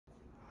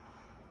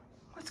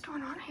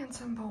going on,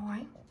 handsome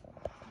boy?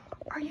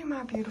 Are you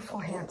my beautiful,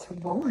 handsome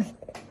boy?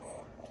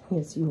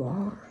 Yes, you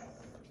are.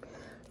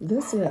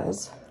 This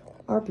is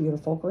our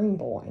beautiful green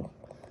boy.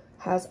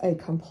 Has a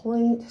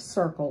complete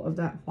circle of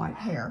that white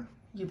hair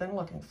you've been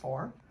looking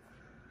for.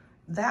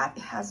 That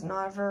has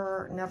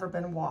never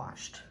been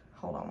washed.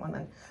 Hold on 1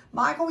 minute.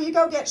 Michael, will you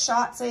go get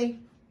Shotzi?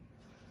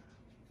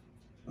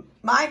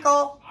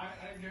 Michael?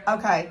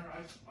 Okay.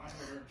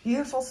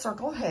 Beautiful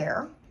circle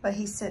hair, but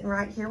he's sitting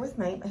right here with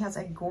me. He has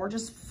a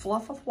gorgeous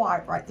fluff of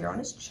white right there on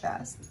his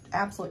chest.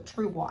 Absolute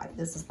true white.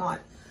 This is not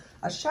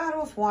a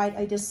shadow of white,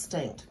 a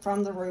distinct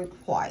from the root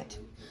white.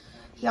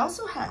 He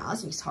also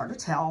has, it's hard to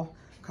tell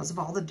because of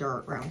all the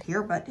dirt around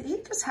here, but he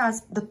just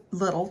has the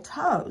little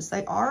toes.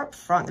 They are up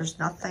front. There's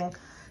nothing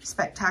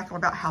spectacular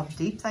about how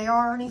deep they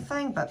are or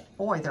anything, but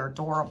boy, they're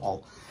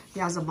adorable. He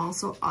has them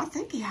also, I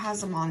think he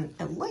has them on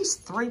at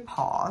least 3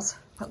 paws,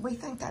 but we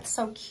think that's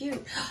so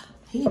cute.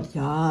 He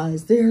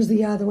does. There's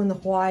the other one, the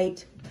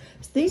white.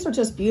 These are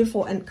just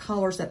beautiful and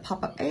colors that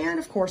pop up. And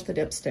of course the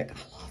dipstick.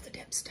 I love the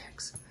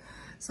dipsticks.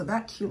 So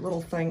that cute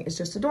little thing is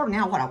just adorable.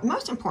 Now,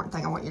 most important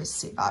thing I want you to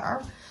see about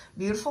our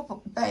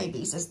beautiful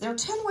babies is they're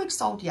 10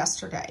 weeks old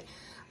yesterday.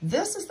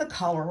 This is the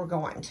color we're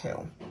going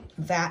to.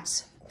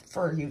 That's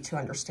for you to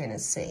understand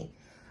and see.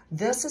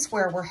 This is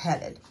where we're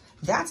headed.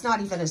 That's not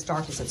even as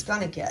dark as it's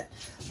gonna get.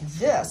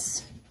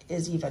 This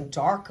is even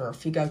darker.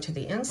 If you go to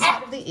the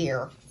inside of the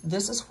ear,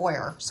 this is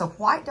where. So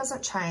white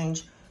doesn't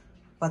change,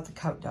 but the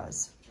coat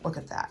does. Look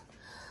at that.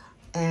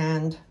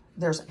 And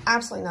there's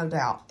absolutely no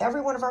doubt.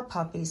 Every one of our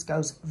puppies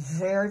goes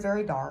very,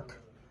 very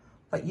dark,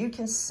 but you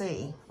can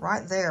see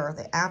right there,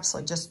 the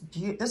absolute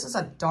this is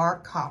a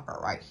dark copper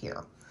right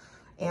here.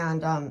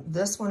 And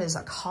this one is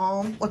a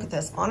calm, look at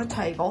this, on a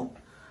table.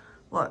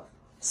 Look,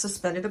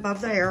 suspended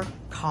above there,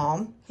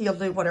 calm. He'll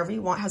do whatever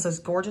you want, has those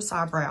gorgeous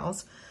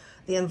eyebrows.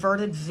 The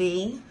inverted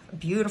V,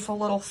 beautiful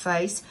little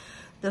face.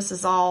 This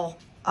is all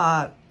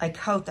a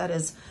coat that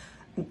is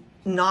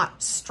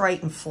not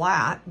straight and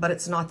flat, but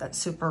it's not that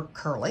super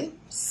curly.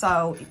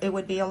 So it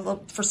would be a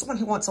little, for someone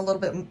who wants a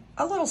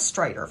little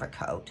straighter of a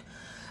coat.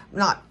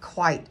 Not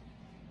quite,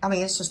 I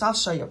mean, it's just, I'll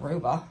show you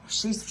Ruba.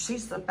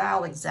 She's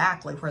about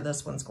exactly where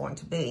this one's going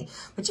to be.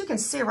 But you can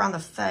see around the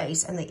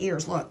face and the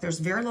ears, look, there's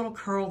very little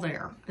curl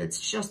there. It's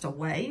just a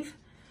wave.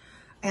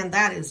 And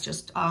that is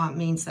just,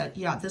 means that,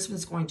 yeah, this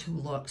one's going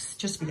to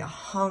just be a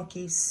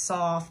hunky,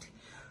 soft,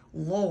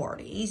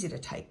 Lord, easy to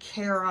take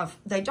care of.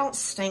 They don't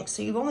stink,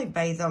 so you only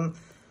bathe them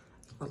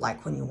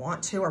like when you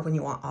want to, or when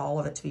you want all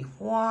of it to be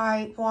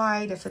white.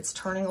 If it's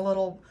turning a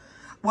little,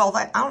 well,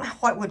 I don't know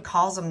what would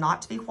cause them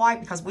not to be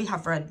white, because we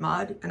have red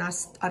mud, and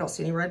I don't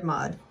see any red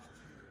mud.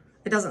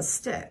 It doesn't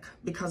stick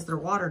because they're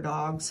water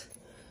dogs.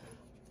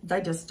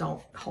 They just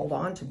don't hold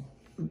on to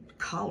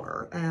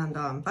color. And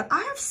but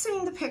I have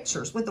seen the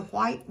pictures with the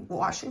white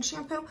washing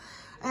shampoo,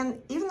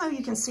 and even though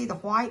you can see the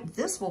white,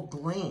 this will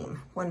gleam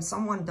when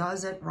someone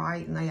does it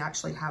right and they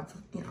actually have,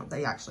 you know,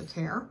 they actually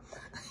care.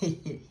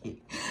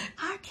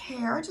 I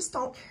care, I just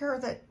don't care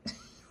that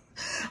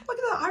look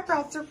at the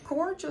eyebrows, they're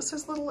gorgeous,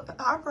 his little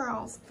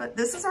eyebrows. But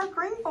this is our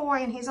green boy,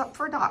 and he's up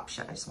for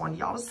adoption. I just wanted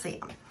y'all to see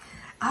him.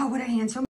 Oh, what a handsome